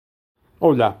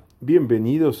Hola,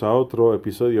 bienvenidos a otro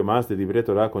episodio más de Divrei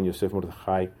Torah con Yosef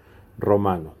Mordechai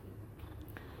Romano.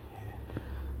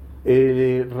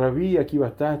 El Rabí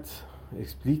Akiva Tatz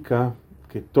explica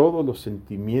que todos los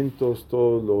sentimientos,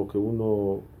 todo lo que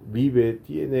uno vive,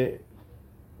 tiene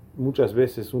muchas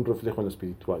veces un reflejo en lo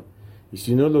espiritual. Y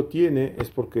si no lo tiene es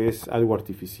porque es algo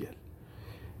artificial.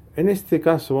 En este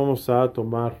caso vamos a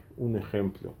tomar un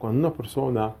ejemplo. Cuando una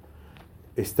persona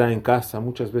está en casa,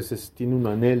 muchas veces tiene un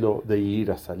anhelo de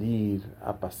ir a salir,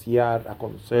 a pasear, a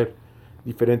conocer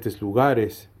diferentes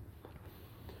lugares.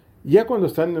 Ya cuando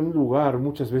está en un lugar,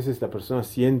 muchas veces la persona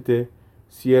siente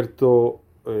cierta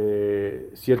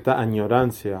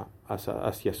añorancia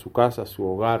hacia su casa, su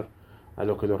hogar, a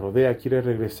lo que lo rodea, quiere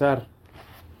regresar.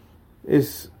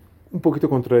 Es un poquito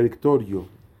contradictorio.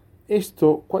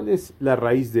 ¿Cuál es la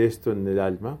raíz de esto en el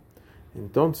alma?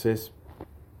 Entonces,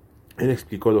 él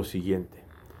explicó lo siguiente.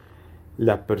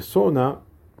 La persona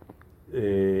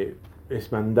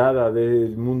es mandada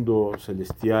del mundo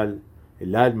celestial,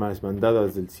 el alma es mandada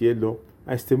desde el cielo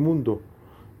a este mundo.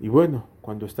 Y bueno,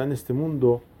 cuando está en este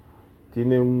mundo,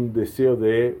 tiene un deseo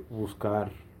de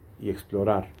buscar y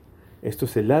explorar. Esto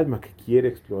es el alma que quiere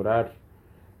explorar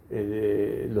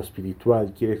lo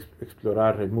espiritual, quiere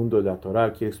explorar el mundo de la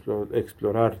Torah, quiere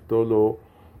explorar todo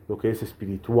lo que es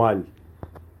espiritual.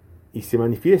 Y se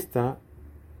manifiesta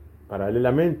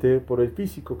paralelamente por el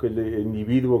físico, que el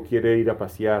individuo quiere ir a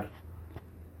pasear,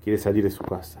 quiere salir de su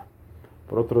casa.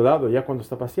 Por otro lado, ya cuando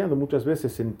está paseando, muchas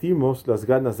veces sentimos las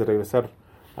ganas de regresar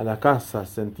a la casa,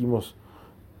 sentimos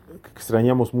que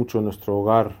extrañamos mucho nuestro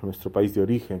hogar, nuestro país de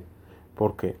origen.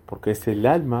 ¿Por qué? Porque es el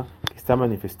alma que está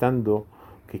manifestando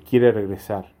que quiere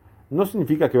regresar. No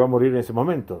significa que va a morir en ese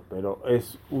momento, pero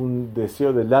es un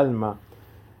deseo del alma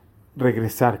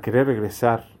regresar, querer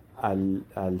regresar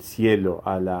al cielo,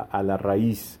 a la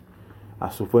raíz,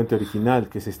 a su fuente original,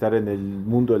 que es estar en el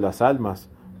mundo de las almas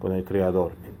con el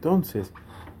Creador. Entonces,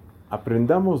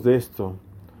 aprendamos de esto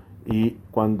y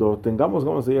cuando tengamos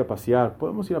ganas de ir a pasear,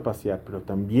 podemos ir a pasear, pero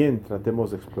también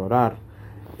tratemos de explorar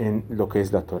en lo que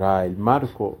es la Torah, el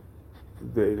marco,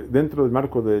 dentro del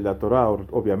marco de la Torah,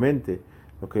 obviamente,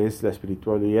 lo que es la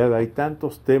espiritualidad. Hay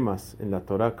tantos temas en la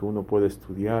Torah que uno puede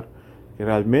estudiar, que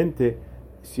realmente,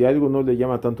 si algo no le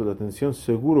llama tanto la atención,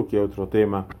 seguro que hay otro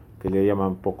tema que le llama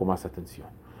un poco más atención.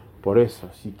 Por eso,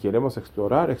 si queremos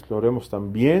explorar, exploremos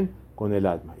también con el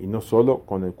alma y no solo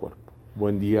con el cuerpo.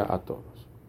 Buen día a todos.